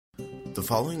The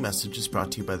following message is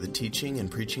brought to you by the teaching and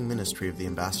preaching ministry of the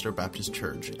Ambassador Baptist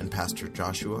Church and Pastor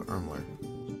Joshua Ermler.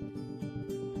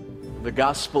 The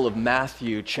Gospel of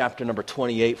Matthew, chapter number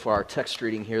 28 for our text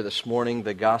reading here this morning.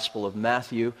 The Gospel of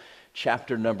Matthew,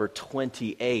 chapter number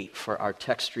 28 for our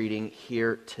text reading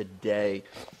here today.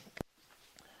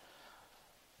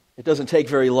 It doesn't take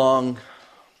very long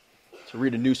to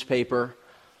read a newspaper,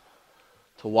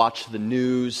 to watch the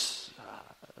news,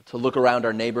 to look around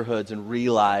our neighborhoods and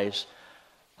realize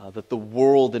that the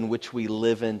world in which we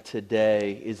live in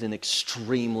today is an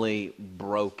extremely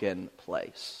broken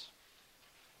place.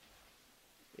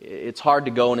 It's hard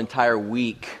to go an entire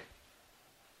week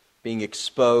being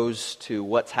exposed to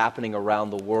what's happening around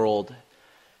the world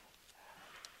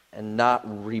and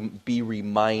not be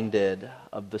reminded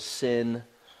of the sin,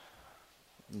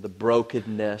 the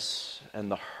brokenness,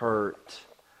 and the hurt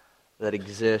that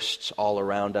exists all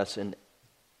around us.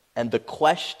 And the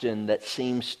question that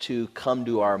seems to come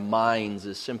to our minds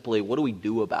is simply, what do we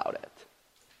do about it?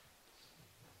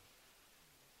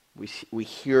 We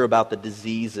hear about the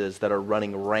diseases that are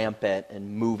running rampant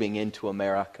and moving into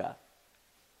America.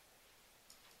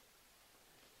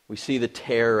 We see the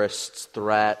terrorists'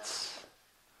 threats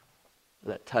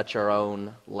that touch our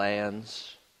own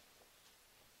lands.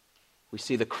 We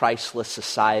see the Christless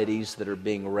societies that are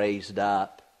being raised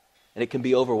up. And it can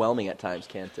be overwhelming at times,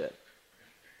 can't it?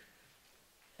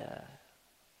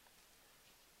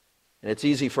 And it's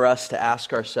easy for us to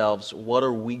ask ourselves, what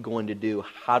are we going to do?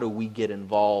 How do we get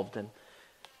involved? And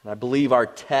I believe our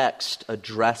text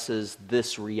addresses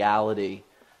this reality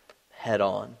head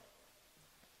on.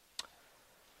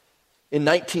 In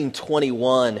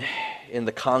 1921, in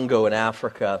the Congo in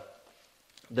Africa,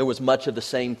 there was much of the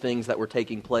same things that were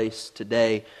taking place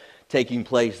today, taking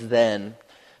place then.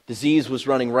 Disease was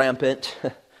running rampant.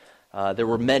 There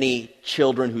were many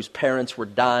children whose parents were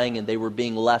dying and they were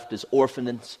being left as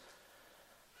orphans.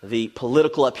 The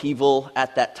political upheaval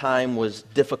at that time was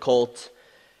difficult.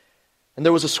 And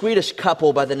there was a Swedish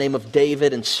couple by the name of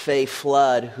David and Svea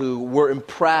Flood who were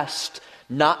impressed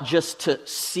not just to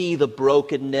see the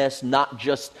brokenness, not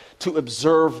just to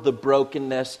observe the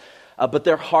brokenness, but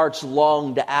their hearts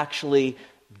longed to actually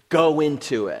go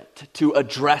into it, to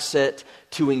address it,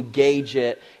 to engage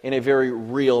it in a very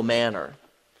real manner.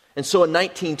 And so in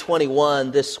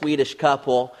 1921, this Swedish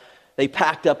couple, they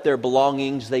packed up their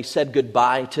belongings, they said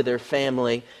goodbye to their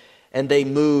family, and they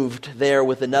moved there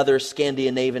with another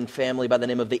Scandinavian family by the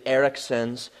name of the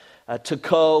Ericssons to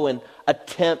go and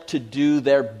attempt to do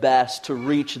their best to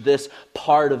reach this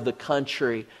part of the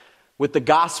country with the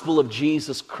gospel of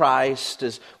Jesus Christ,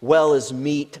 as well as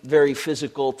meet very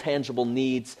physical, tangible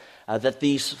needs that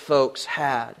these folks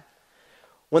had.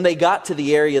 When they got to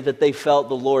the area that they felt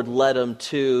the Lord led them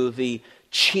to, the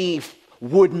chief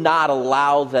would not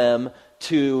allow them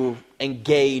to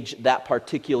engage that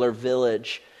particular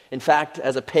village. In fact,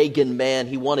 as a pagan man,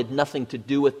 he wanted nothing to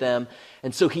do with them.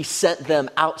 And so he sent them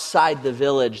outside the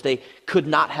village. They could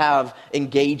not have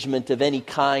engagement of any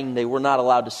kind. They were not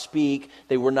allowed to speak.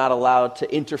 They were not allowed to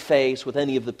interface with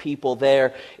any of the people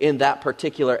there in that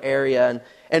particular area.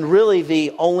 And really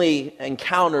the only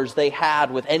encounters they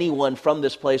had with anyone from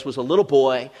this place was a little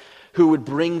boy who would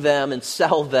bring them and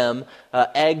sell them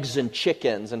eggs and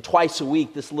chickens. And twice a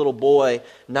week, this little boy,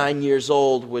 9 years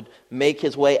old, would make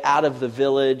his way out of the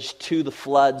village to the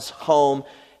Flood's home,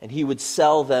 and he would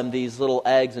sell them these little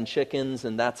eggs and chickens,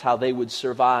 and that's how they would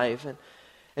survive.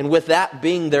 And with that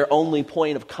being their only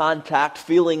point of contact,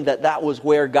 feeling that that was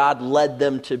where God led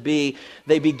them to be,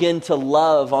 they begin to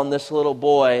love on this little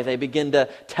boy. They begin to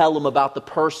tell him about the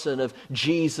person of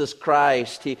Jesus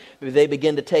Christ. They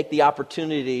begin to take the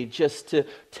opportunity just to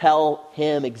tell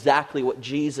him exactly what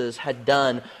Jesus had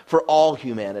done for all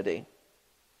humanity.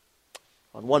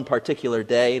 On one particular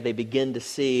day, they begin to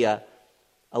see a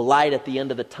light at the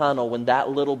end of the tunnel when that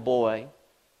little boy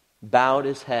bowed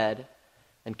his head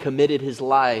and committed his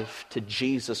life to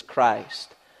Jesus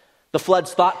Christ. The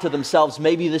Floods thought to themselves,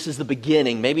 maybe this is the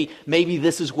beginning. Maybe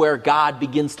this is where God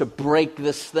begins to break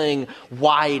this thing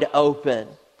wide open.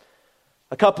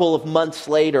 A couple of months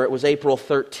later, it was April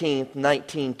 13th,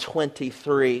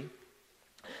 1923.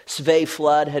 Svea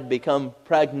Flood had become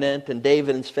pregnant, and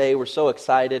David and Svea were so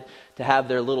excited to have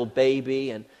their little baby,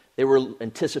 and they were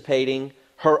anticipating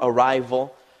her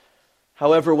arrival.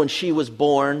 However, when she was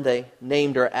born, they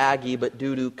named her Aggie, but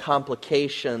due to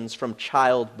complications from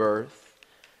childbirth,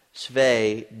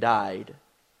 Svea died.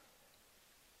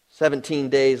 17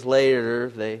 days later,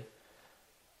 they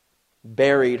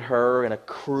buried her in a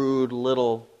crude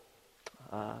little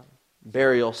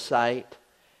burial site.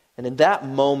 And in that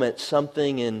moment,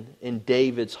 something in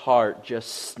David's heart just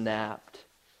snapped.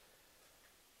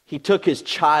 He took his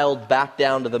child back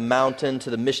down to the mountain, to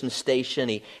the mission station.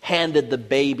 He handed the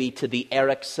baby to the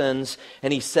Ericksons,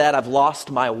 and he said, I've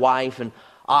lost my wife, and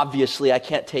obviously I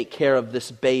can't take care of this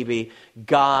baby.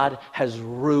 God has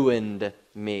ruined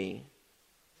me.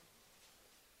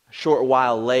 A short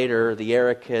while later, the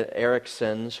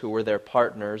Ericksons, who were their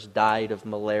partners, died of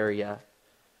malaria.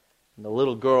 And the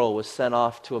little girl was sent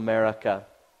off to America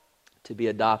to be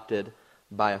adopted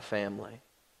by a family.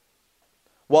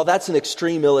 While that's an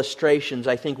extreme illustration,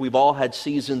 I think we've all had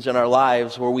seasons in our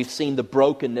lives where we've seen the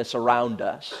brokenness around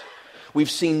us. We've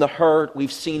seen the hurt,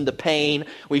 we've seen the pain,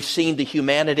 we've seen the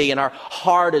humanity, and our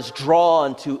heart is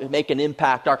drawn to make an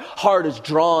impact. Our heart is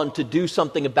drawn to do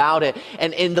something about it.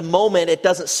 And in the moment, it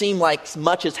doesn't seem like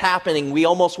much is happening. We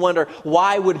almost wonder,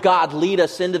 why would God lead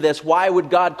us into this? Why would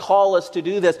God call us to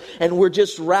do this? And we're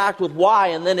just racked with why,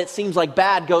 and then it seems like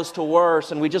bad goes to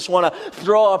worse, and we just want to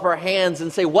throw up our hands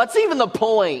and say, what's even the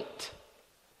point?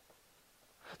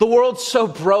 The world's so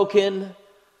broken,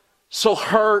 so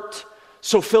hurt,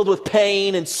 so filled with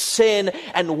pain and sin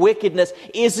and wickedness.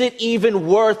 Is it even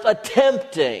worth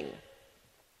attempting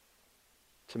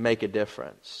to make a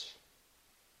difference?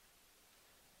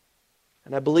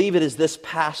 And I believe it is this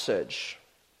passage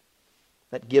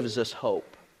that gives us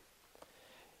hope.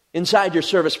 Inside your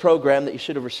service program that you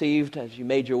should have received as you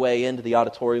made your way into the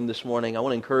auditorium this morning, I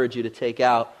want to encourage you to take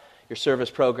out your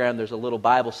service program. There's a little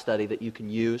Bible study that you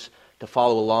can use to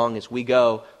follow along as we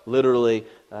go literally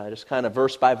just kind of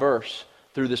verse by verse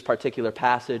through this particular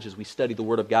passage as we study the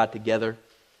Word of God together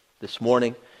this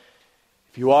morning.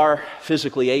 If you are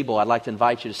physically able, I'd like to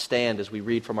invite you to stand as we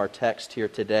read from our text here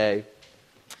today.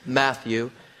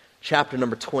 Matthew, chapter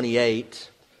number 28,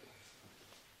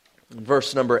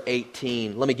 verse number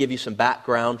 18. Let me give you some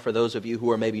background for those of you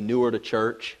who are maybe newer to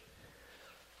church.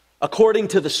 According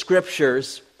to the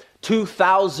Scriptures,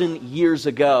 2,000 years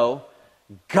ago,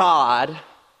 God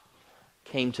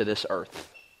came to this earth.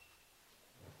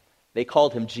 They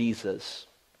called him Jesus.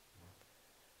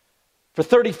 For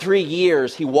 33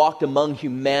 years, he walked among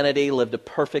humanity, lived a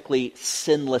perfectly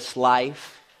sinless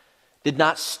life, did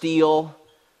not steal,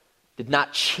 did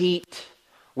not cheat,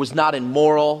 was not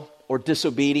immoral or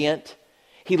disobedient.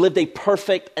 He lived a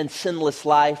perfect and sinless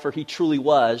life, for he truly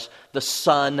was the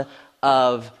Son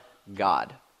of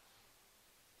God.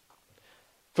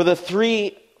 For the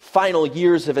 3 final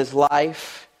years of his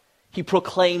life, he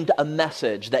proclaimed a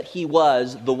message that he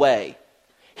was the way,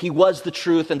 he was the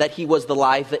truth, and that he was the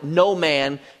life, that no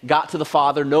man got to the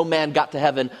Father, no man got to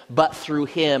heaven but through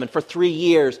him. And for 3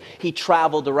 years, he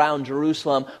traveled around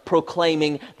Jerusalem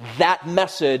proclaiming that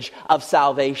message of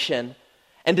salvation.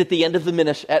 And at the end of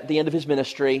his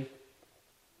ministry,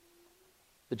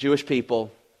 the Jewish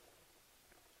people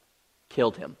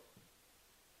killed him.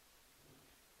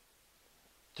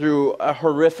 Through a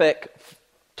horrific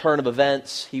turn of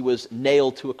events, he was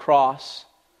nailed to a cross,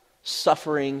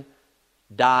 suffering,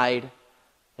 died,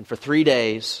 and for 3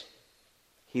 days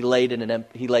he laid in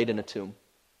a tomb.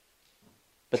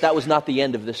 But that was not the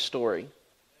end of this story.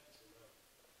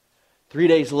 3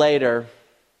 days later,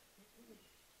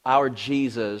 our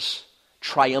Jesus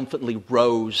triumphantly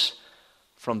rose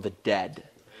from the dead.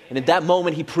 And in that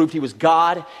moment, he proved he was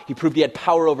God, he proved he had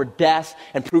power over death,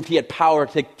 and proved he had power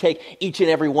to take each and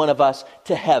every one of us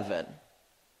to heaven.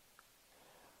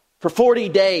 For 40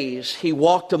 days, he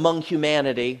walked among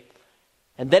humanity,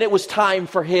 and then it was time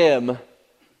for him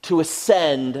to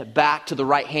ascend back to the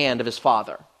right hand of his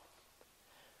Father.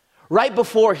 Right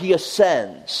before he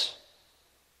ascends,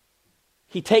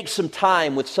 he takes some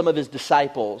time with some of his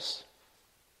disciples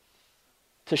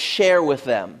to share with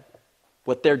them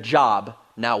what their job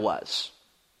now was.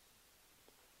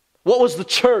 What was the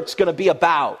church going to be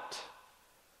about?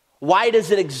 Why does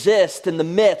it exist in the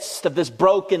midst of this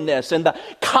brokenness and the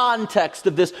context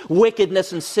of this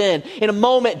wickedness and sin? In a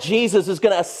moment, Jesus is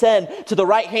going to ascend to the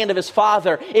right hand of his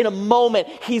Father. In a moment,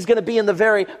 he's going to be in the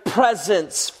very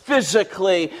presence,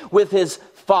 physically, with his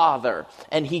Father.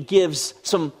 And he gives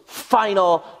some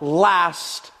final,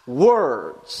 last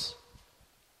words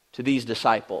to these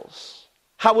disciples.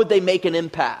 How would they make an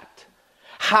impact?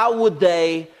 How would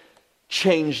they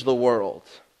change the world?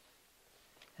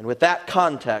 And with that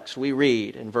context, we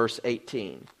read in verse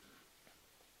 18,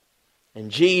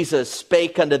 "And Jesus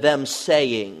spake unto them,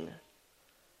 saying,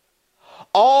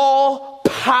 All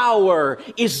power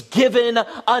is given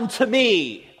unto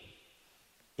me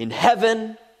in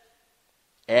heaven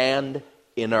and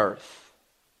in earth.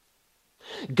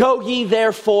 Go ye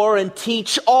therefore and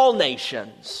teach all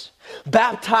nations,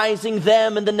 baptizing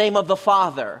them in the name of the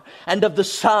Father, and of the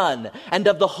Son, and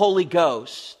of the Holy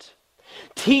Ghost,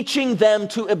 teaching them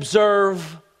to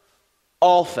observe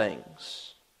all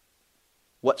things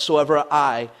whatsoever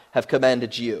I have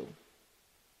commanded you.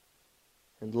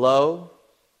 And lo,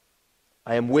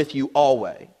 I am with you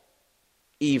always,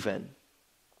 even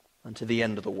unto the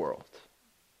end of the world.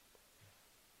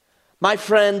 My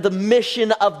friend, the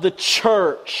mission of the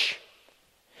church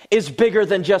is bigger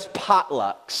than just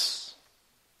potlucks.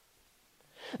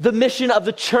 The mission of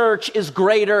the church is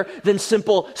greater than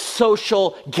simple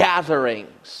social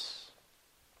gatherings.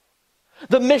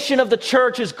 The mission of the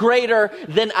church is greater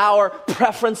than our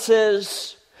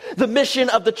preferences. The mission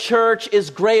of the church is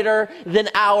greater than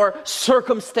our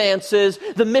circumstances.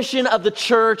 The mission of the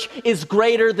church is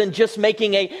greater than just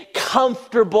making a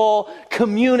comfortable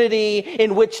community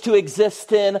in which to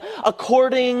exist in.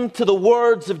 According to the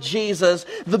words of Jesus,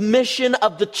 the mission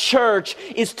of the church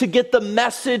is to get the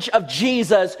message of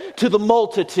Jesus to the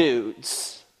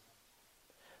multitudes.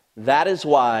 That is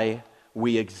why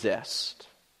we exist.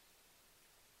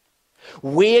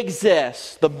 We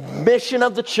exist. The mission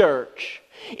of the church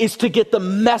is to get the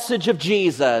message of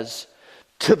Jesus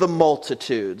to the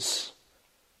multitudes.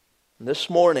 And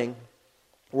this morning,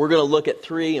 we're going to look at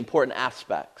three important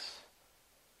aspects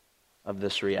of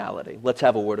this reality. Let's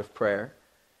have a word of prayer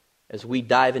as we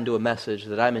dive into a message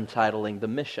that I'm entitling The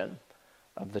Mission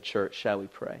of the Church. Shall we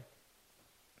pray?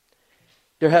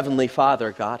 Dear Heavenly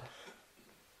Father, God,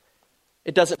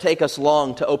 it doesn't take us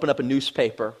long to open up a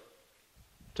newspaper,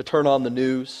 to turn on the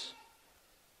news,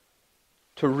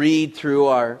 to read through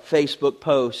our Facebook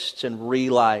posts and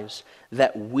realize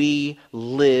that we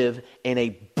live in a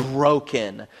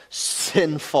broken,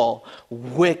 sinful,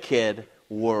 wicked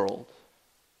world.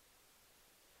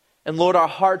 And Lord, our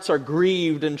hearts are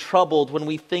grieved and troubled when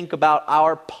we think about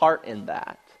our part in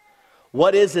that.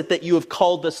 What is it that you have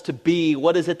called us to be?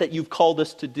 What is it that you've called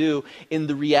us to do in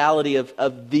the reality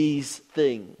of these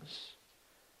things?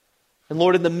 And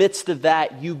Lord, in the midst of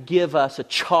that, you give us a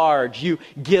charge, you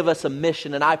give us a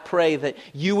mission, and I pray that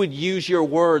you would use your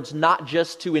words not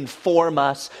just to inform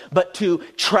us, but to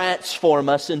transform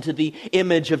us into the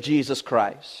image of Jesus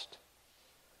Christ.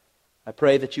 I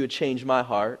pray that you would change my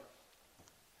heart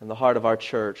and the heart of our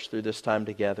church through this time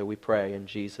together. We pray in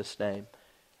Jesus' name.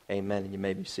 Amen. And you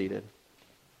may be seated.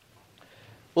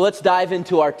 Well, let's dive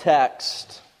into our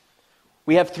text.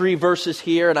 We have 3 verses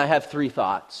here, and I have 3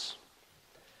 thoughts.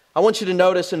 I want you to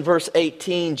notice in verse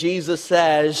 18, Jesus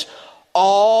says,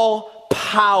 all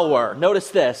power. Notice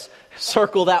this.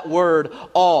 Circle that word,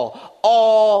 all.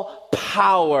 All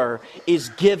power is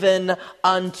given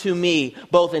unto me,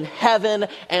 both in heaven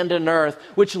and in earth.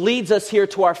 Which leads us here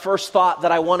to our first thought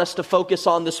that I want us to focus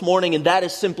on this morning, and that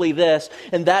is simply this,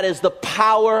 and that is the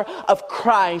power of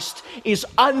Christ is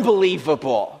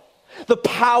unbelievable. The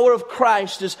power of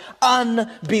Christ is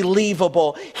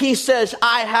unbelievable. He says,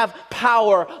 I have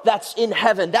power that's in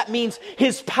heaven. That means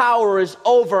his power is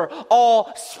over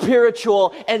all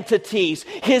spiritual entities.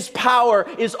 His power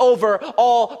is over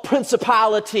all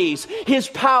principalities. His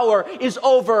power is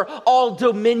over all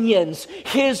dominions.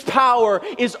 His power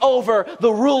is over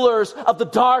the rulers of the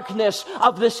darkness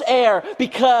of this air,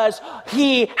 because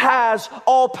he has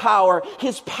all power.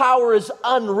 His power is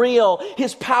unreal.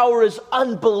 His power is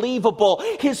unbelievable.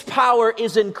 His power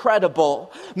is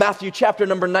incredible. Matthew chapter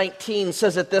number 19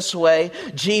 says it this way.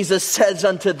 Jesus says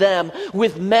unto them,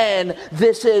 with men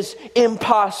this is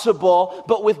impossible,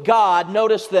 but with God,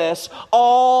 notice this,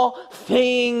 all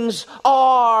things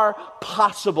are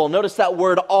possible. Notice that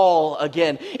word all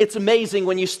again. It's amazing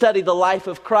when you study the life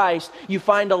of Christ, you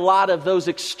find a lot of those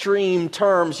extreme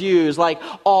terms used, like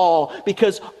all,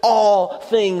 because all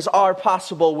things are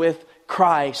possible with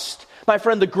Christ. My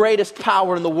friend, the greatest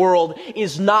power in the world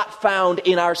is not found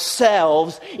in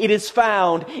ourselves. It is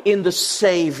found in the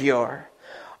Savior.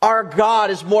 Our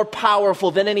God is more powerful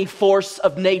than any force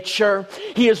of nature.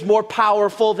 He is more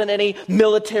powerful than any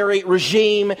military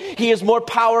regime. He is more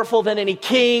powerful than any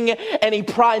king, any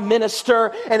prime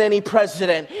minister, and any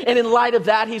president. And in light of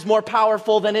that, he's more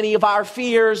powerful than any of our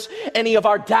fears, any of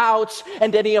our doubts,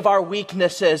 and any of our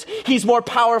weaknesses. He's more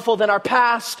powerful than our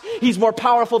past. He's more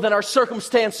powerful than our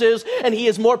circumstances. And he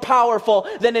is more powerful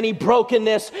than any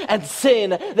brokenness and sin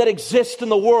that exists in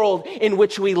the world in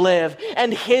which we live.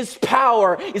 And his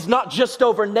power is not just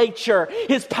over nature.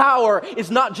 His power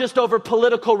is not just over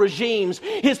political regimes.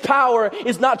 His power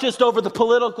is not just over the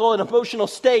political and emotional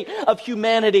state of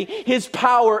humanity. His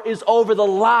power is over the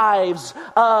lives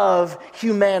of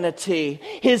humanity.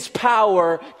 His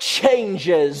power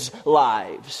changes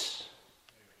lives.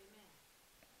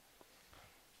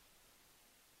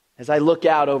 As I look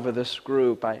out over this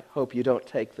group, I hope you don't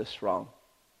take this wrong.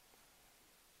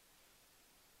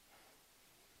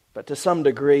 But to some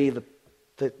degree,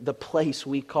 the place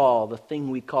we call, the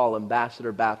thing we call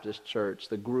Ambassador Baptist Church,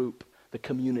 the group the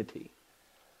community.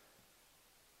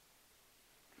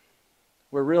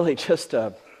 We're really just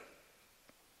a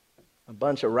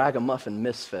bunch of ragamuffin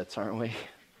misfits, aren't we?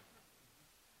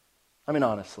 I mean,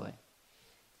 honestly.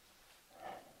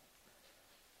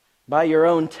 By your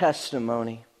own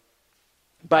testimony,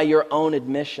 by your own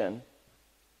admission,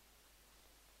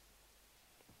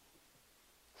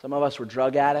 some of us were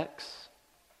drug addicts,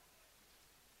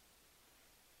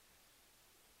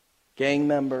 gang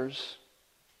members,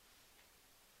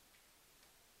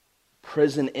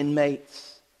 prison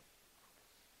inmates,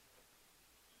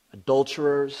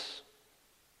 adulterers,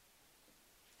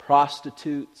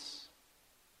 prostitutes,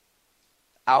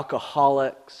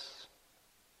 alcoholics.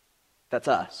 That's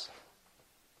us.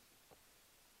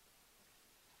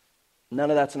 None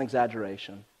of that's an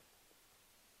exaggeration.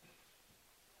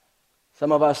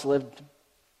 Some of us lived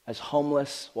as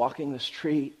homeless, walking the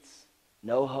streets,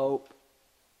 no hope.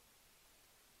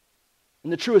 In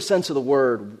the truest sense of the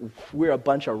word, we're a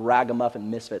bunch of ragamuffin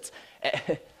misfits.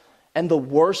 And the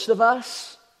worst of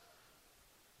us,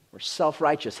 we're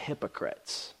self-righteous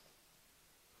hypocrites.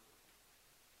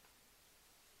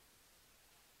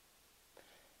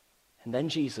 And then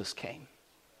Jesus came.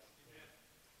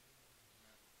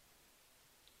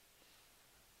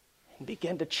 And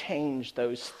began to change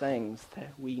those things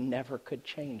that we never could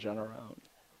change on our own.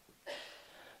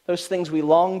 Those things we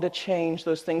longed to change,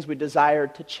 those things we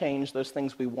desired to change, those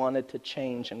things we wanted to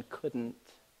change and couldn't.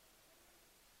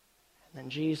 And then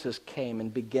Jesus came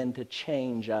and began to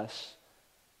change us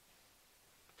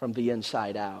from the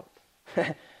inside out.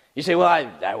 You say, well,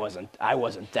 I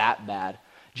wasn't that bad.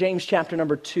 James chapter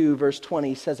number 2, verse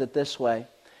 20 says it this way.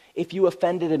 If you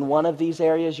offended in one of these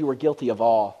areas, you were guilty of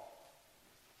all.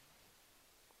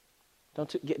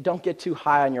 Don't get too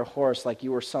high on your horse like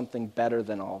you were something better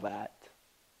than all that.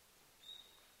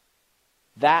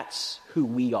 That's who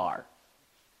we are.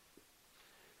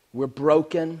 We're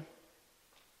broken.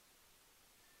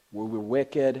 We were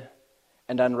wicked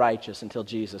and unrighteous until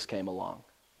Jesus came along.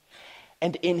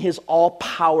 And in his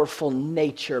all-powerful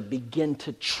nature began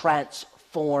to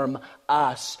transform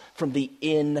us from the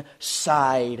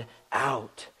inside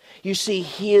out. You see,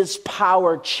 his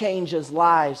power changes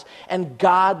lives. And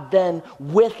God then,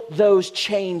 with those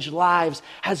changed lives,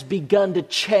 has begun to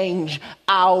change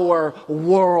our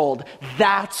world.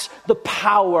 That's the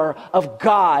power of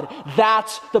God.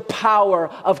 That's the power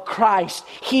of Christ.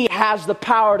 He has the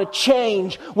power to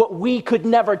change what we could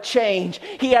never change.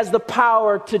 He has the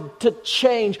power to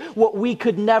change what we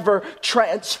could never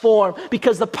transform.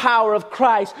 Because the power of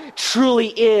Christ truly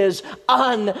is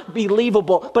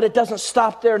unbelievable. But it doesn't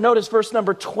stop there. Notice verse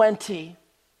number 20.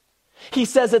 He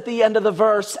says at the end of the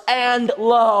verse, and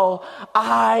lo,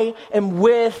 I am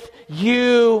with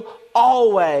you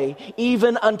always,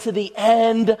 even unto the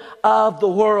end of the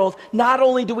world. Not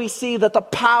only do we see that the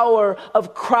power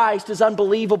of Christ is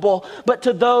unbelievable, but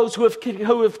to those who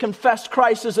have confessed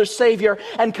Christ as their Savior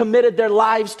and committed their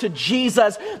lives to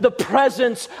Jesus, the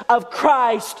presence of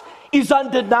Christ is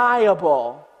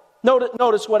undeniable.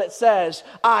 Notice what it says.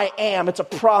 I am. It's a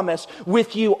promise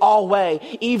with you always,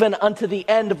 even unto the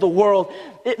end of the world.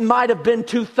 It might have been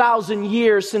 2,000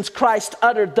 years since Christ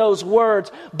uttered those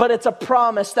words, but it's a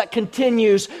promise that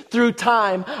continues through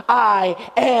time.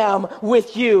 I am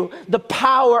with you. The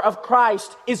power of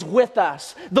Christ is with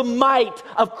us. The might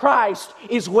of Christ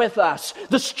is with us.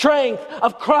 The strength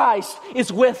of Christ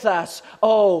is with us.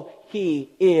 Oh,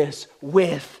 he is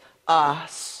with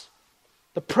us.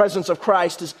 The presence of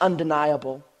Christ is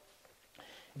undeniable.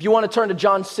 If you want to turn to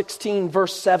John 16,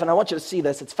 verse 7, I want you to see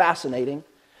this. It's fascinating.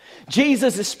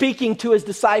 Jesus is speaking to his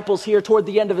disciples here toward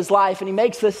the end of his life, and he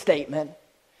makes this statement.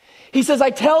 He says,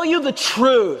 I tell you the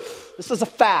truth. This is a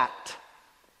fact.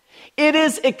 It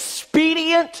is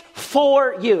expedient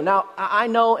for you. Now, I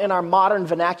know in our modern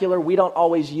vernacular, we don't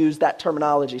always use that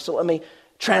terminology, so let me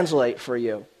translate for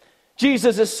you.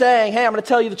 Jesus is saying, hey, I'm going to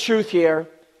tell you the truth here.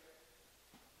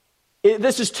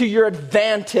 This is to your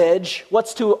advantage.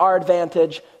 What's to our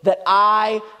advantage? That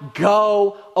I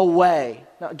go away.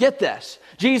 Now get this.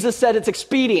 Jesus said it's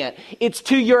expedient. It's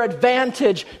to your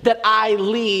advantage that I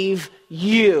leave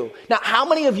you. Now, how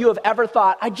many of you have ever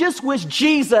thought, I just wish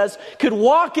Jesus could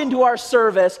walk into our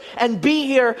service and be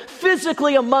here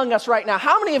physically among us right now?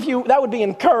 How many of you, that would be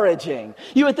encouraging?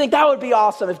 You would think that would be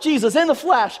awesome if Jesus in the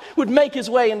flesh would make his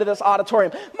way into this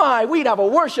auditorium. We'd have a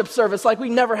worship service like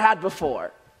we never had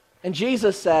before. And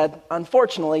Jesus said,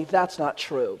 unfortunately, that's not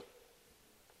true.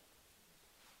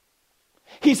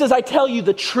 He says, I tell you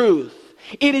the truth.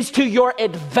 It is to your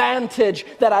advantage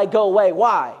that I go away.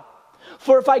 Why?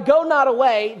 For if I go not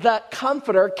away, the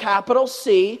Comforter, capital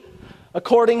C,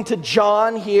 according to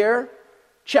John here,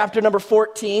 chapter number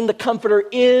 14, the Comforter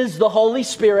is the Holy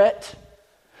Spirit.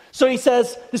 So he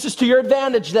says, this is to your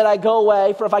advantage that I go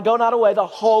away, for if I go not away, the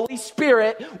Holy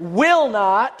Spirit will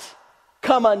not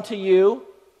come unto you.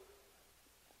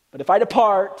 But if I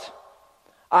depart,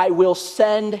 I will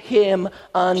send him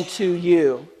unto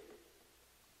you.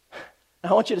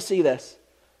 Now, I want you to see this.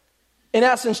 In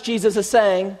essence, Jesus is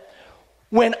saying,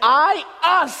 when I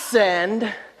ascend,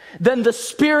 then the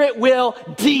Spirit will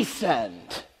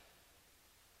descend.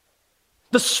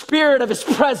 The Spirit of his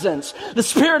presence, the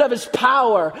Spirit of his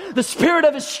power, the Spirit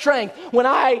of his strength. When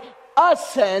I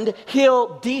ascend,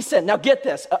 he'll descend. Now get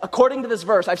this. According to this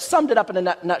verse, I've summed it up in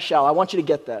a nutshell. I want you to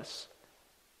get this.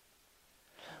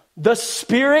 The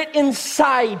Spirit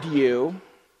inside you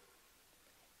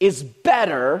is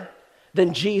better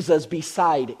than Jesus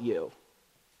beside you.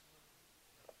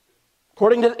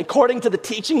 According to the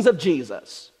teachings of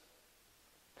Jesus,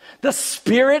 the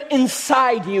Spirit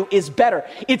inside you is better.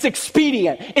 It's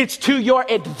expedient. It's to your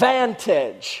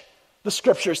advantage, the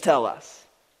scriptures tell us.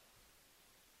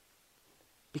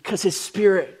 Because his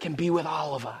Spirit can be with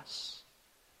all of us.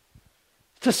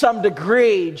 To some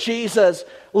degree, Jesus,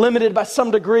 limited by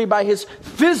some degree by his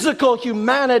physical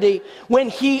humanity, when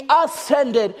he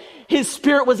ascended, his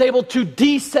Spirit was able to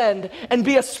descend and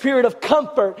be a spirit of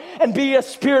comfort and be a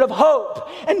spirit of hope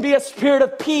and be a spirit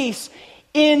of peace,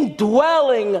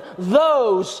 indwelling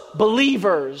those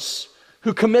believers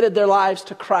who committed their lives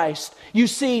to Christ. You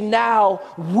see, now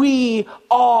we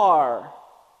are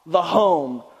the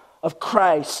home of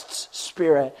Christ's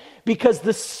Spirit, because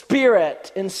the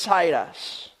Spirit inside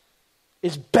us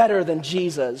is better than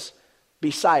Jesus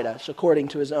beside us, according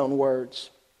to his own words.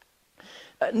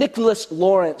 Nicholas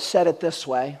Lawrence said it this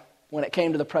way when it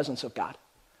came to the presence of God.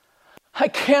 I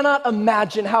cannot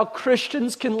imagine how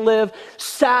Christians can live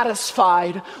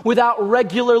satisfied without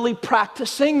regularly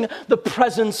practicing the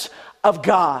presence of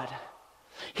God.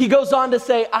 He goes on to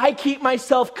say, I keep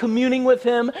myself communing with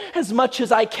him as much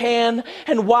as I can,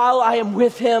 and while I am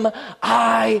with him,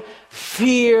 I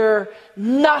fear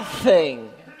nothing.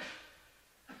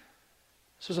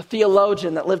 This was a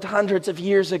theologian that lived hundreds of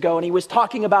years ago, and he was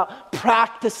talking about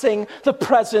practicing the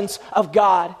presence of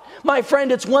God. My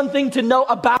friend, it's one thing to know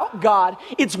about God.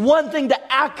 It's one thing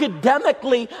to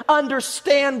academically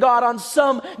understand God on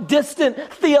some distant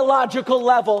theological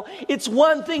level. It's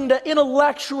one thing to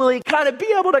intellectually kind of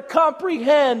be able to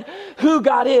comprehend who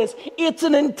God is. It's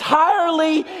an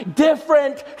entirely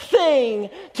different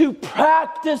thing to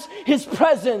practice his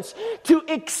presence, to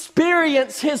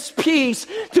experience his peace,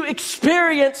 to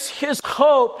experience his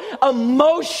hope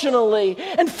emotionally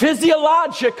and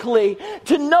physiologically,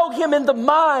 to know him in the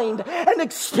mind and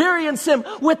experience him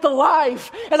with the life.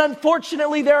 And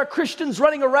unfortunately, there are Christians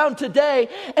running around today,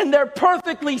 and they're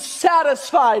perfectly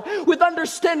satisfied with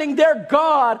understanding their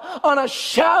God on a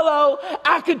shallow,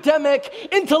 academic,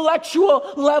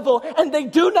 intellectual level, and they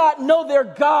do not know their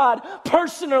God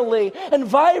personally and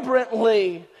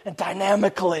vibrantly and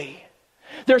dynamically.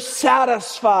 They're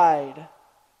satisfied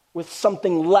with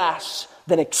something less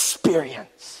than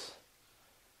experience.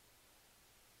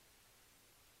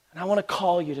 And I want to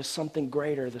call you to something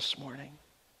greater this morning.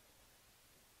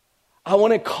 I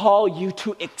want to call you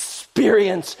to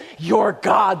experience your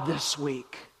God this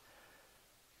week.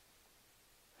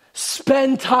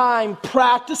 Spend time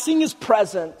practicing his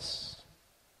presence.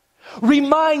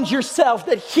 Remind yourself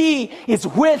that he is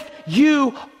with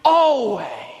you always.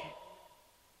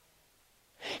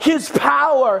 His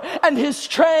power and his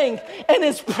strength and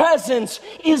his presence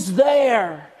is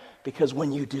there. Because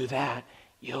when you do that,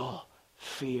 you'll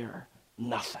fear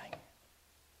nothing.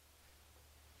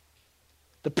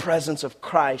 The presence of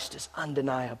Christ is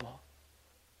undeniable.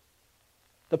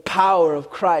 The power of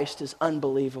Christ is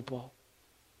unbelievable.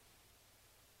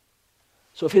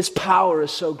 So if his power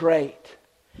is so great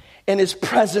and his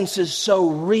presence is so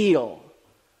real,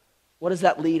 what does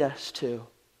that lead us to?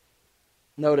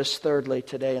 Notice thirdly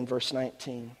today in verse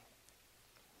 19.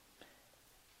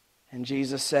 And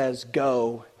Jesus says,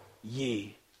 go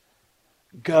ye.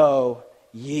 Go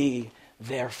ye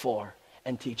therefore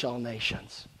and teach all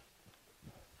nations.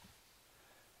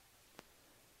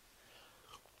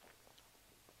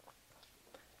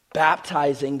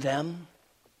 Baptizing them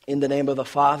in the name of the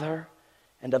Father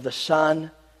and of the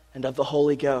Son and of the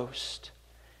Holy Ghost.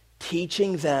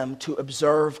 Teaching them to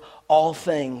observe all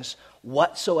things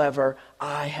whatsoever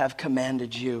I have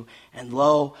commanded you. And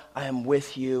lo, I am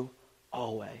with you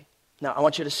always. Now, I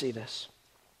want you to see this.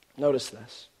 Notice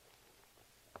this.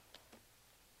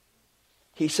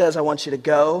 He says, I want you to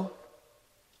go.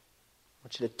 I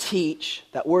want you to teach.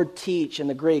 That word teach in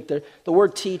the Greek, the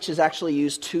word teach is actually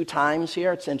used 2 times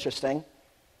here. It's interesting.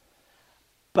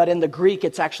 but in the Greek,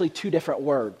 it's actually two different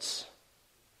words.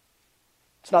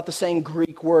 It's not the same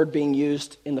Greek word being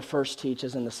used in the first teach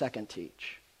as in the second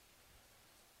teach.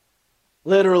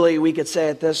 Literally, we could say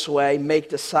it this way: make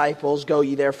disciples, go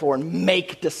ye therefore and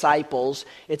make disciples.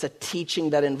 It's a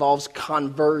teaching that involves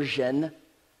conversion,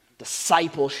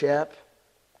 discipleship.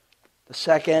 The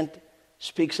second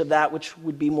speaks of that which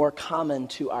would be more common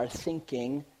to our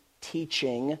thinking,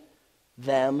 teaching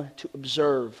them to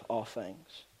observe all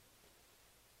things.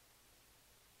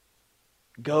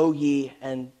 Go ye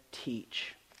and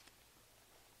teach.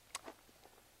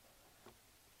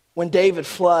 When David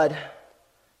Flood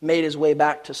made his way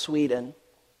back to Sweden,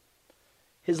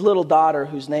 his little daughter,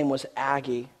 whose name was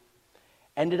Aggie,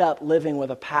 ended up living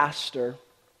with a pastor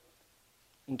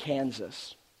in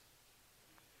Kansas.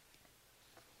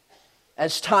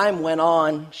 As time went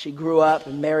on, she grew up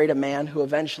and married a man who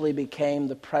eventually became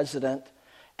the president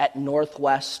at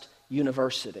Northwest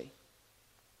University.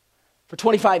 For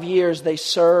 25 years they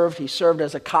served. He served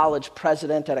as a college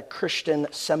president at a Christian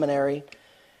seminary.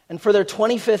 And for their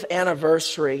 25th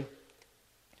anniversary,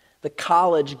 the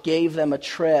college gave them a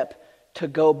trip to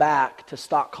go back to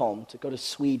Stockholm, to go to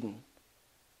Sweden,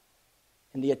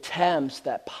 in the attempts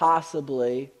that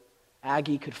possibly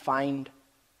Aggie could find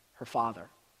her father.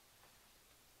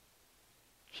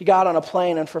 She got on a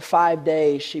plane, and for 5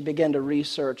 days she began to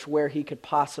research where he could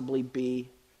possibly be.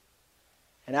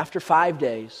 And after 5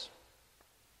 days,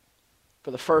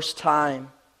 for the first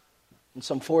time in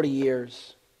some 40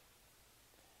 years,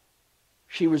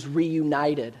 she was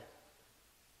reunited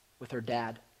with her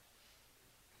dad.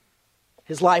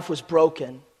 His life was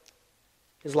broken,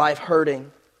 his life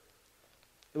hurting.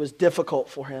 It was difficult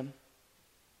for him.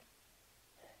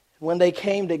 When they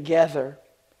came together,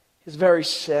 he was very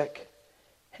sick.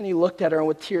 And he looked at her, and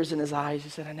with tears in his eyes, he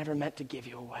said, "I never meant to give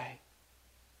you away.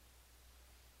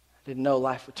 I didn't know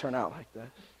life would turn out like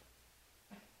this."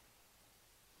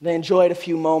 They enjoyed a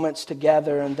few moments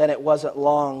together, and then it wasn't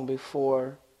long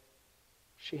before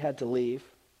she had to leave.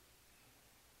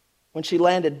 When she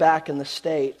landed back in the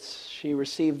States, she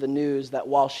received the news that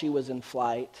while she was in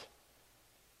flight,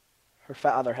 her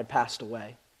father had passed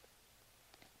away.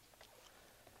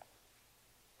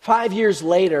 5 years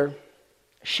later,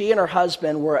 she and her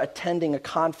husband were attending a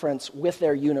conference with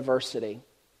their university.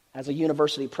 As a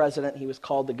university president, he was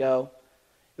called to go.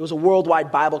 It was a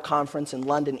worldwide Bible conference in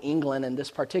London, England, and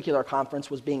this particular conference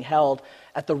was being held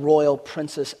at the Royal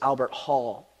Princess Albert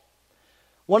Hall.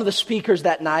 One of the speakers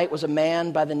that night was a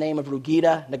man by the name of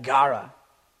Rugita Nagara.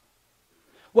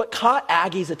 What caught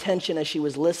Aggie's attention as she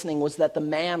was listening was that the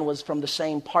man was from the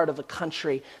same part of the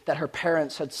country that her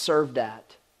parents had served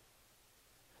at.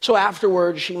 So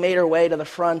afterwards, she made her way to the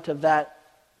front of that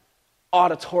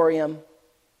auditorium.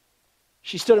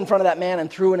 She stood in front of that man,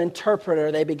 and through an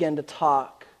interpreter, they began to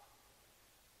talk.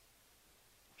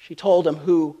 She told him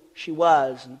who she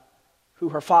was and who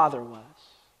her father was.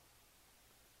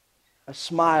 A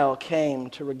smile came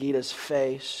to Rugita's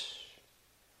face,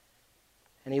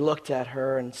 and he looked at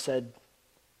her and said,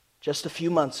 "Just a few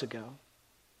months ago,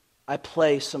 I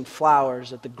placed some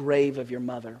flowers at the grave of your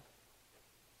mother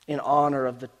in honor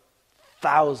of the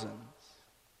thousands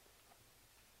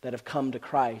that have come to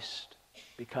Christ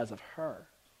because of her."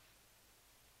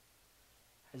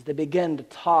 As they began to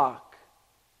talk,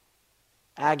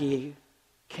 Aggie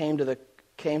came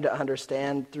to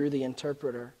understand through the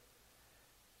interpreter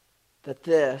that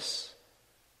this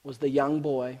was the young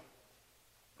boy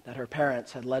that her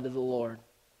parents had led to the Lord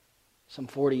some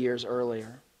 40 years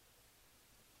earlier.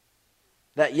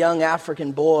 That young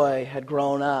African boy had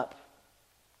grown up,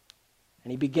 and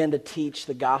he began to teach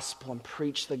the gospel and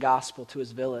preach the gospel to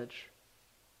his village.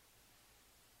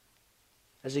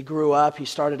 As he grew up, he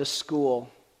started a school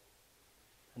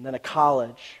and then a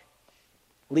college,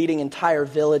 leading entire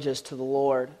villages to the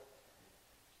Lord.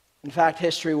 In fact,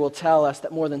 history will tell us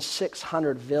that more than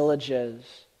 600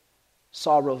 villages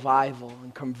saw revival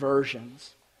and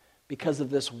conversions because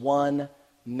of this one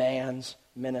man's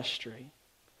ministry.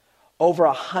 Over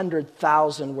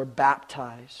 100,000 were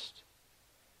baptized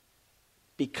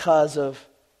because of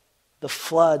the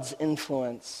flood's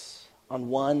influence on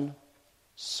one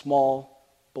small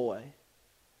boy.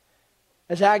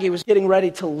 As Aggie was getting ready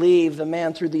to leave, the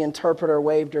man through the interpreter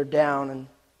waved her down and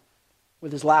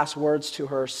with his last words to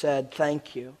her said,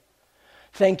 "Thank you.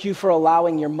 Thank you for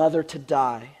allowing your mother to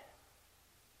die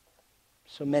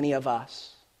so many of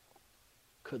us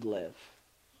could live."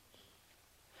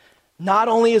 Not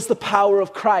only is the power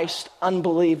of Christ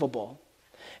unbelievable,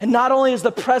 and not only is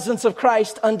the presence of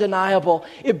Christ undeniable,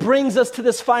 it brings us to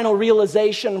this final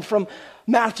realization from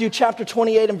Matthew chapter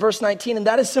 28 and verse 19, and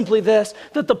that is simply this,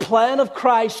 that the plan of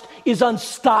Christ is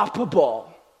unstoppable.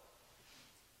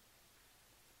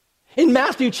 In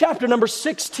Matthew chapter number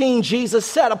 16, Jesus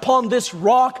said, upon this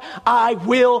rock I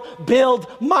will build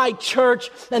my church,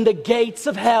 and the gates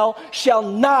of hell shall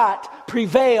not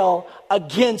prevail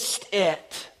against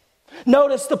it.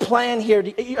 Notice the plan here.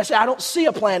 I say, I don't see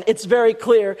a plan. It's very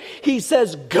clear. He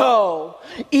says, go.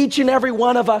 Each and every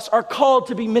one of us are called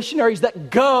to be missionaries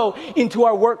that go into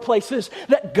our workplaces,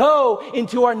 that go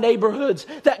into our neighborhoods,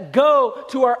 that go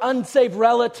to our unsaved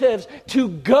relatives, to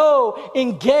go,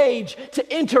 engage,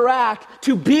 to interact,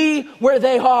 to be where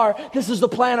they are. This is the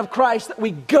plan of Christ, that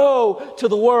we go to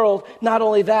the world. Not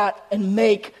only that, and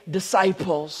make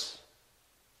disciples.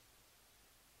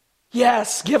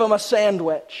 Yes, give them a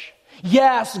sandwich.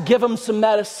 Yes, give them some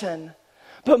medicine.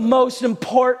 But most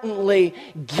importantly,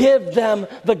 give them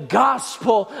the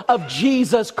gospel of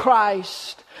Jesus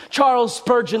Christ. Charles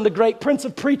Spurgeon, the great Prince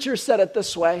of Preachers, said it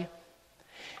this way: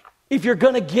 if you're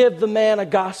going to give the man a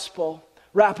gospel,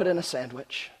 wrap it in a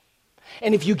sandwich.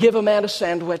 And if you give a man a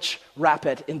sandwich, wrap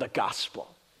it in the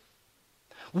gospel.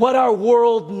 What our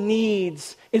world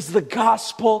needs is the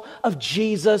gospel of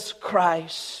Jesus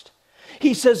Christ.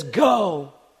 He says,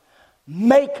 go,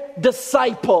 make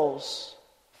disciples.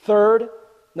 Third,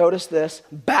 notice this,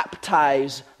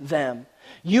 baptize them.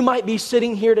 You might be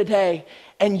sitting here today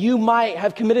and you might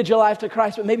have committed your life to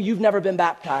Christ, but maybe you've never been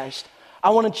baptized. I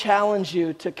want to challenge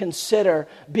you to consider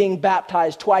being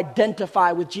baptized, to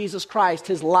identify with Jesus Christ,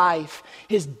 his life,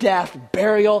 his death,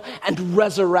 burial, and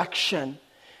resurrection.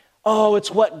 Oh, it's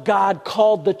what God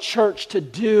called the church to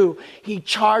do. He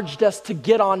charged us to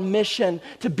get on mission,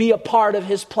 to be a part of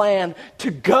his plan,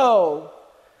 to go,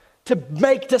 to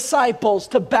make disciples,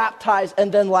 to baptize,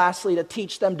 and then lastly, to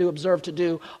teach them to observe to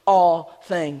do all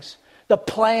things. The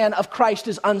plan of Christ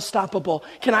is unstoppable.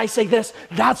 Can I say this?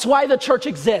 That's why the church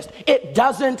exists. It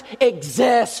doesn't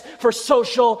exist for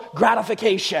social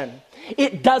gratification.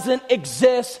 It doesn't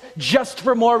exist just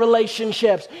for more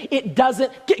relationships. It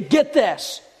doesn't, get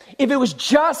this. If it was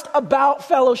just about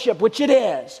fellowship, which it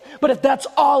is, but if that's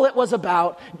all it was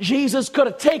about, Jesus could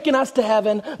have taken us to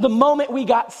heaven the moment we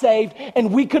got saved,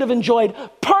 and we could have enjoyed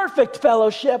perfect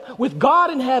fellowship with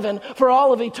God in heaven for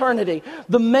all of eternity.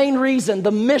 The main reason, the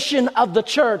mission of the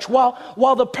church,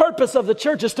 while the purpose of the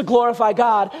church is to glorify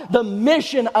God, the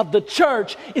mission of the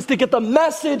church is to get the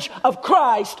message of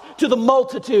Christ to the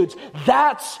multitudes.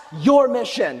 That's your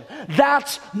mission.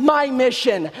 That's my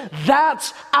mission.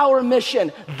 That's our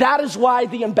mission. That is why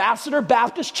the Ambassador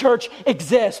Baptist Church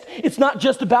exists. It's not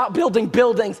just about building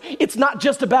buildings. It's not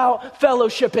just about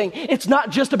fellowshipping. It's not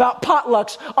just about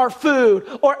potlucks or food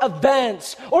or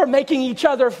events or making each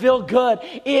other feel good.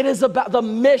 It is about the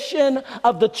mission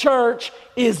of the church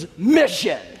is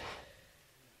mission.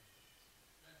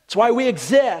 It's why we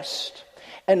exist.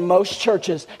 And most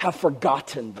churches have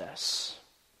forgotten this.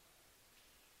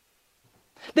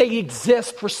 They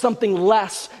exist for something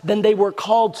less than they were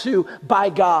called to by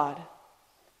God.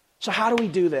 So how do we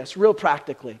do this? Real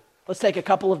practically. Let's take a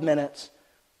couple of minutes.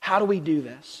 How do we do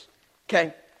this?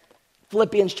 Okay.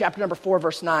 Philippians chapter number 4,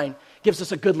 verse 9 gives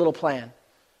us a good little plan.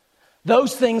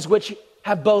 Those things which ye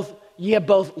have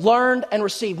both learned and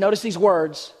received. Notice these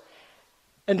words.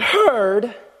 And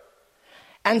heard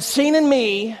and seen in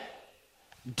me,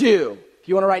 do. If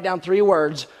you want to write down 3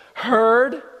 words.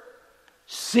 Heard,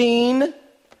 seen,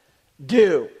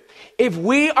 do. If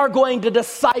we are going to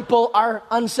disciple our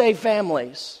unsaved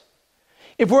families,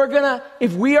 if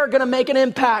we are gonna make an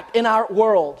impact in our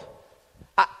world,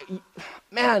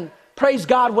 praise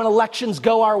God when elections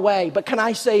go our way. But can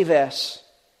I say this?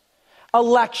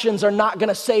 Elections are not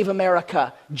gonna save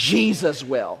America. Jesus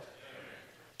will.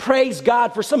 Praise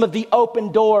God for some of the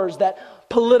open doors that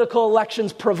political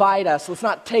elections provide us. Let's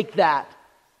not take that.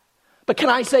 But can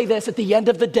I say this? At the end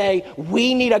of the day,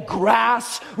 we need a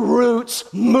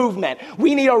grassroots movement.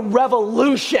 We need a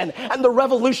revolution. And the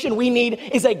revolution we need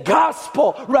is a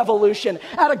gospel revolution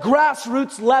at a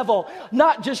grassroots level.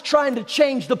 Not just trying to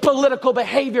change the political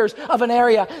behaviors of an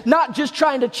area. Not just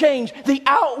trying to change the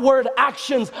outward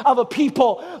actions of a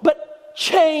people. But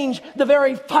change the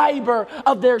very fiber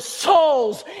of their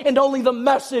souls. And only the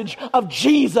message of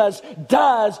Jesus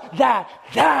does that.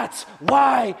 That's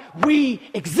why we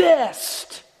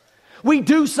exist. We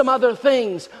do some other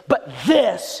things, but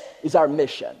this is our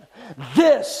mission.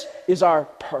 This is our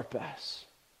purpose.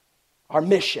 Our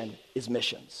mission is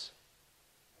missions.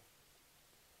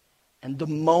 And the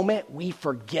moment we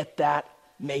forget that,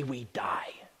 may we die.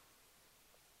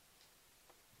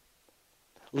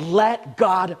 Let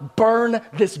God burn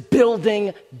this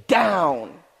building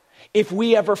down if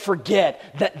we ever forget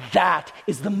that that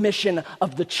is the mission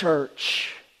of the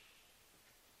church.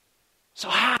 So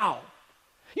how?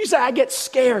 You say, I get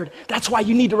scared. That's why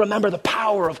you need to remember the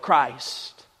power of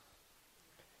Christ.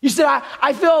 You say,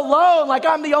 I feel alone, like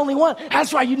I'm the only one.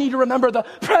 That's why you need to remember the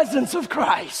presence of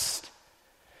Christ.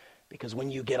 Because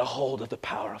when you get a hold of the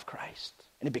power of Christ,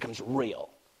 and it becomes real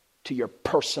to your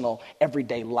personal,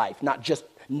 everyday life, not just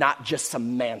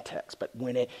semantics, but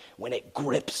when it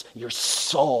grips your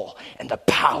soul and the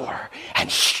power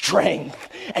and strength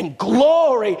and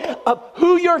glory of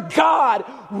who your God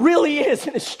really is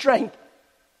in his strength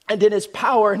and in his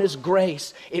power and his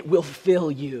grace, it will fill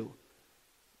you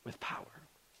with power.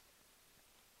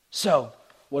 So,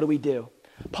 what do?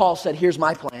 Paul said, here's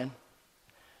my plan.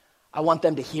 I want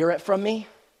them to hear it from me.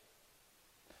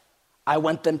 I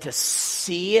want them to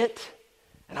see it,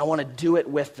 and I want to do it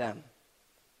with them.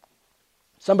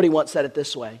 Somebody once said it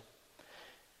this way: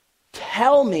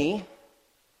 tell me,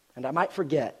 and I might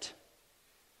forget.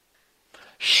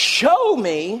 Show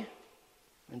me,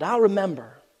 and I'll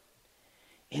remember.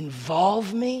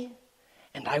 Involve me,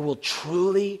 and I will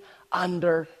truly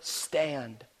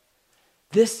understand.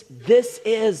 This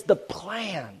is the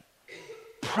plan.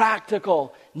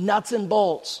 Practical, nuts and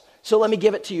bolts. So let me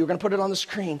give it to you. We're going to put it on the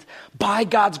screen. By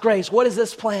God's grace. What is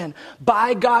this plan?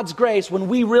 By God's grace, when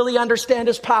we really understand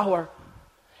his power,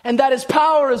 and that his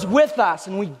power is with us,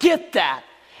 and we get that,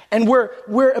 and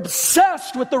we're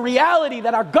obsessed with the reality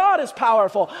that our God is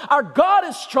powerful, our God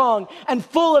is strong and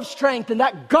full of strength, and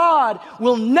that God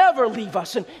will never leave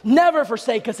us and never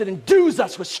forsake us. It endues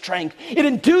us with strength. It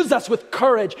endues us with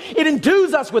courage. It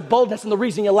endues us with boldness. And the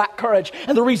reason you lack courage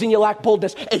and the reason you lack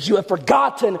boldness is you have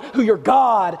forgotten who your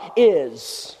God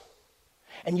is.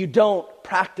 And you don't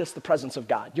practice the presence of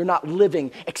God. You're not living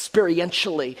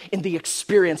experientially in the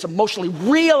experience, emotionally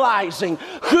realizing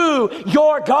who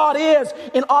your God is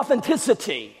in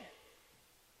authenticity.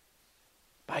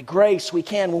 By grace, we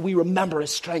can, when we remember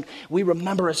his strength, we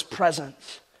remember his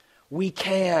presence, we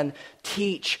can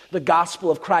teach the gospel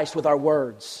of Christ with our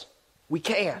words. We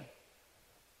can.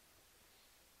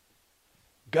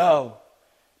 Go,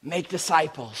 make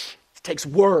disciples. It takes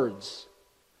words.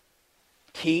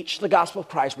 Teach the gospel of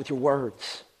Christ with your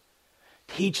words.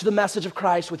 Teach the message of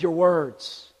Christ with your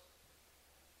words.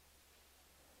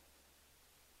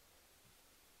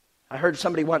 I heard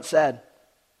somebody once said,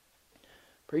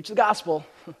 preach the gospel,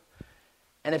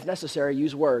 and if necessary,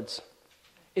 use words.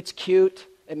 It's cute,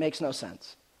 it makes no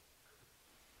sense.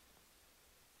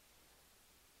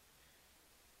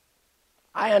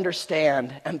 I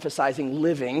understand emphasizing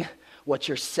living what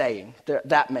you're saying.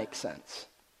 That makes sense.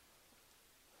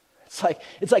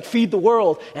 It's like feed the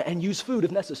world and use food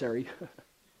if necessary.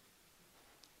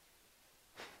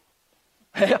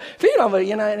 Feed them,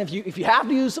 and if you have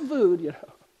to use some food,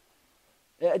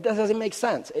 it doesn't make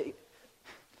sense.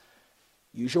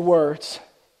 Use your words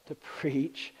to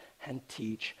preach and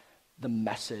teach the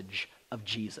message of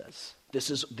Jesus. This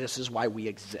is why we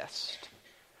exist.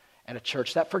 And a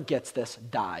church that forgets this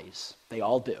dies. They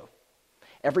all do.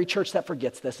 Every church that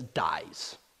forgets this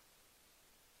dies.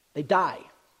 They die.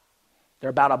 They're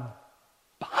about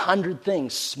 100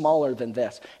 things smaller than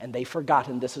this, and they've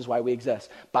forgotten this is why we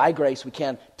exist. By grace, we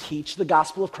can teach the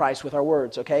gospel of Christ with our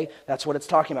words, okay? That's what it's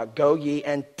talking about. Go ye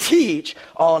and teach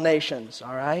all nations,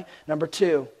 all right? Number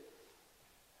 2,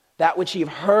 that which you've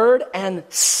heard and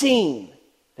seen.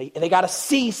 They got to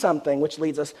see something, which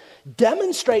leads us,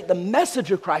 demonstrate the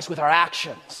message of Christ with our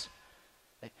actions.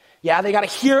 Yeah, they got to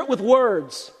hear it with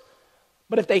words.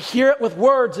 But if they hear it with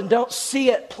words and don't see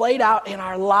it played out in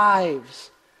our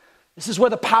lives, this is where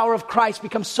the power of Christ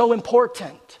becomes so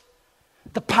important.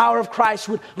 The power of Christ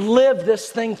would live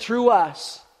this thing through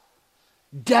us.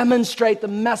 Demonstrate the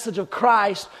message of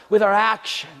Christ with our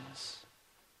actions.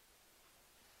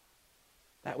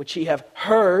 That which ye have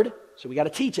heard, so we got to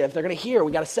teach it. If they're going to hear,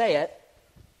 we got to say it.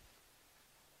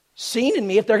 Seen in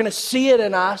me, if they're going to see it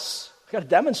in us, we got to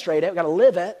demonstrate it, we got to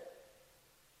live it.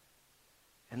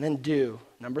 And then do.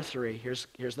 Number 3,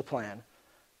 here's the plan.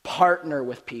 Partner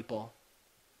with people.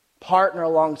 Partner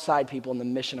alongside people in the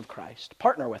mission of Christ.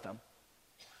 Partner with them.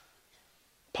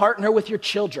 Partner with your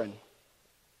children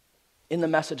in the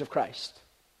message of Christ.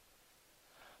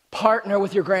 Partner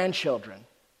with your grandchildren.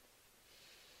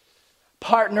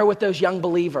 Partner with those young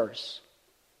believers.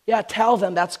 Yeah, tell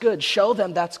them that's good. Show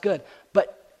them that's good.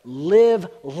 But live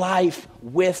life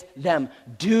with them.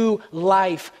 Do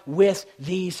life with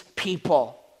these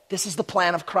people. This is the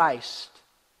plan of Christ.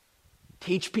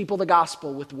 Teach people the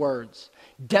gospel with words.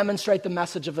 Demonstrate the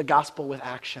message of the gospel with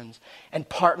actions. And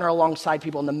partner alongside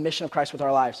people in the mission of Christ with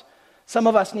our lives. Some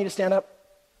of us need to stand up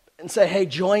and say, hey,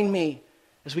 join me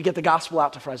as we get the gospel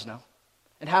out to Fresno.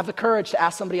 And have the courage to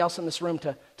ask somebody else in this room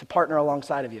to partner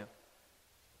alongside of you.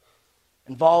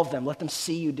 Involve them. Let them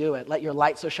see you do it. Let your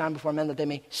light so shine before men that they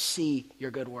may see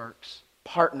your good works.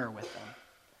 Partner with them.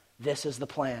 This is the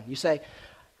plan. You say,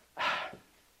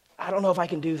 I don't know if I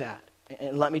can do that.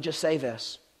 And let me just say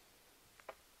this.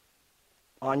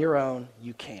 On your own,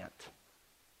 you can't.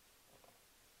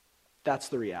 That's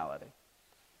the reality.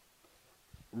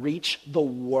 Reach the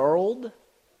world?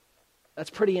 That's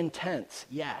pretty intense.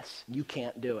 Yes, you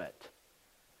can't do it.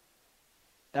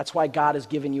 That's why God has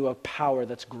given you a power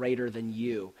that's greater than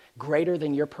you, greater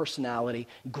than your personality,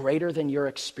 greater than your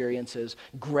experiences,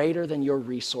 greater than your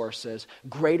resources,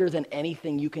 greater than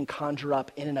anything you can conjure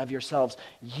up in and of yourselves.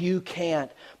 You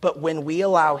can't. But when we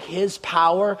allow His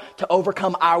power to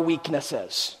overcome our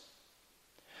weaknesses,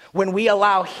 when we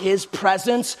allow His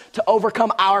presence to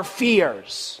overcome our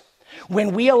fears,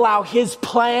 when we allow His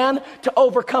plan to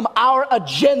overcome our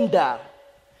agenda,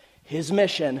 His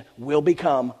mission will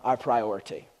become our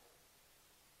priority.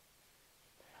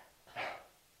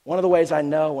 One of the ways I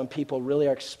know when people really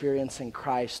are experiencing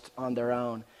Christ on their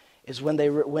own is when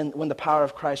the power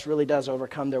of Christ really does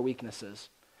overcome their weaknesses,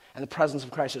 and the presence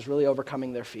of Christ is really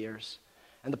overcoming their fears,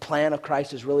 and the plan of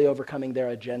Christ is really overcoming their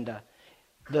agenda.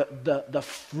 The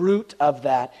fruit of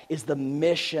that is the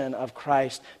mission of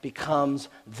Christ becomes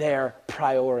their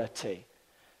priority.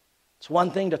 It's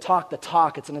one thing to talk the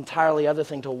talk. It's an entirely other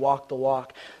thing to walk the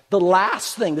walk. The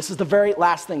last thing, this is the very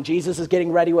last thing. Jesus is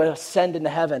getting ready to ascend into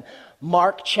heaven.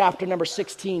 Mark chapter number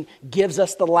 16 gives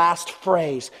us the last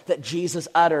phrase that Jesus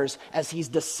utters as He's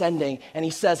descending. And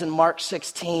He says in Mark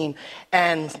 16,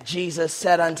 and Jesus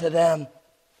said unto them,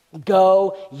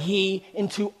 go ye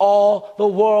into all the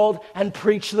world and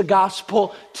preach the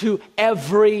gospel to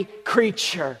every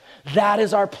creature. That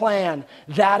is our plan.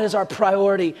 That is our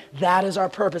priority. That is our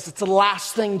purpose. It's the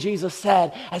last thing Jesus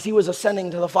said as He was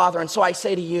ascending to the Father. And so I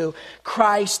say to you,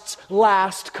 Christ's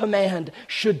last command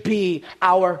should be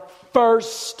our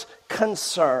first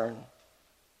concern.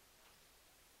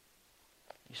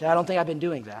 You say, I don't think I've been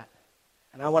doing that.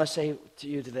 And I want to say to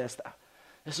you this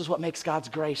is what makes God's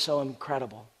grace so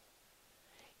incredible.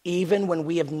 Even when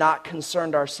we have not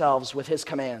concerned ourselves with His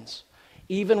commands,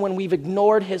 even when we've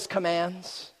ignored His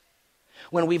commands,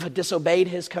 when we've disobeyed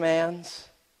His commands,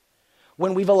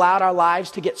 when we've allowed our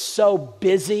lives to get so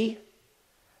busy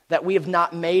that we have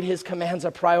not made His commands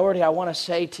a priority, I want to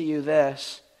say to you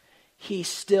this, He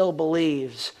still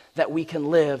believes that we can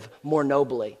live more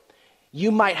nobly. You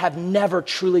might have never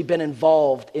truly been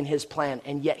involved in His plan,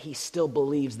 and yet He still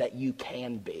believes that you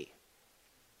can be.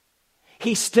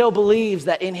 He still believes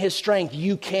that in His strength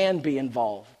you can be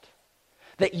involved,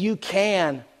 that you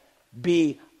can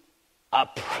be a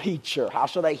preacher. How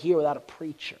shall they hear without a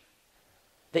preacher?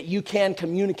 That you can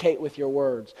communicate with your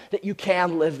words, that you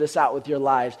can live this out with your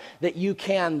lives, that you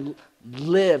can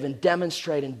live and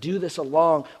demonstrate and do this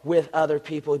along with other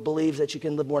people. He believes that you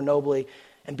can live more nobly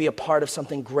and be a part of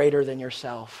something greater than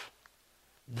yourself.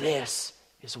 This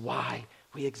is why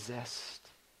we exist.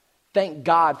 Thank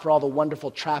God for all the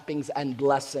wonderful trappings and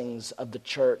blessings of the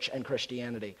church and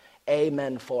Christianity.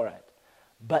 Amen for it.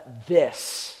 But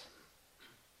this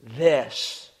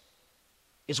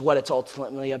is what it's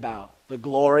ultimately about. The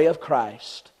glory of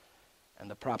Christ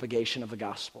and the propagation of the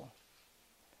gospel.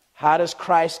 How does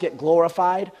Christ get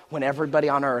glorified? When everybody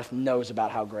on earth knows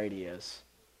about how great He is.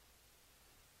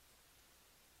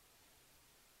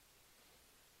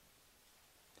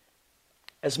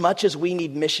 As much as we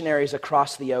need missionaries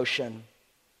across the ocean,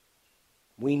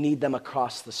 we need them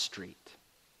across the street.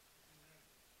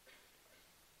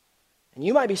 And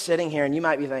you might be sitting here and you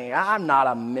might be thinking, I'm not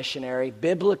a missionary.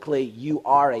 Biblically, you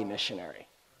are a missionary.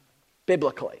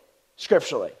 Biblically,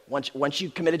 scripturally. Once you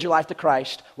committed your life to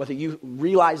Christ, whether you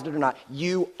realized it or not,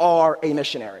 you are a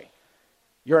missionary.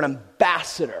 You're an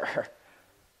ambassador,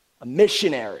 a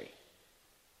missionary.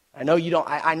 I know you don't.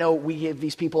 I know we have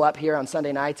these people up here on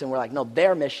Sunday nights and we're like, no,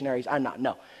 they're missionaries. I'm not.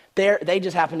 No, they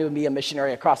just happen to be a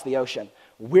missionary across the ocean.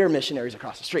 We're missionaries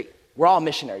across the street. We're all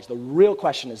missionaries. The real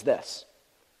question is this.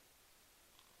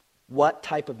 What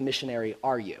type of missionary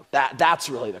are you? That's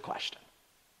really the question.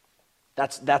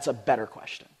 That's a better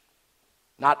question.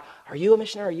 Not, are you a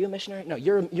missionary? Are you a missionary? No,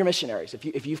 you're missionaries.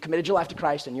 If you've committed your life to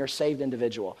Christ and you're a saved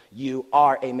individual, you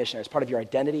are a missionary. It's part of your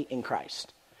identity in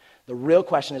Christ. The real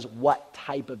question is, what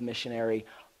type of missionary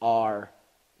are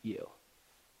you?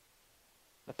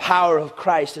 The power of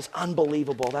Christ is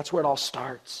unbelievable. That's where it all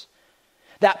starts.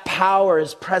 That power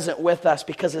is present with us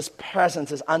because His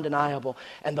presence is undeniable,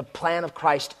 and the plan of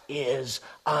Christ is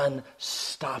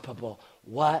unstoppable.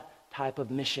 What type of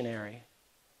missionary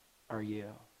are you?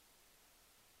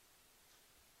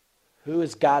 Who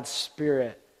is God's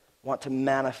Spirit want to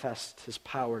manifest His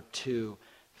power to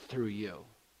through you?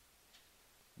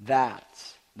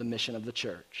 That's the mission of the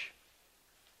church,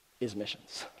 is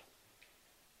missions.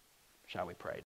 Shall we pray?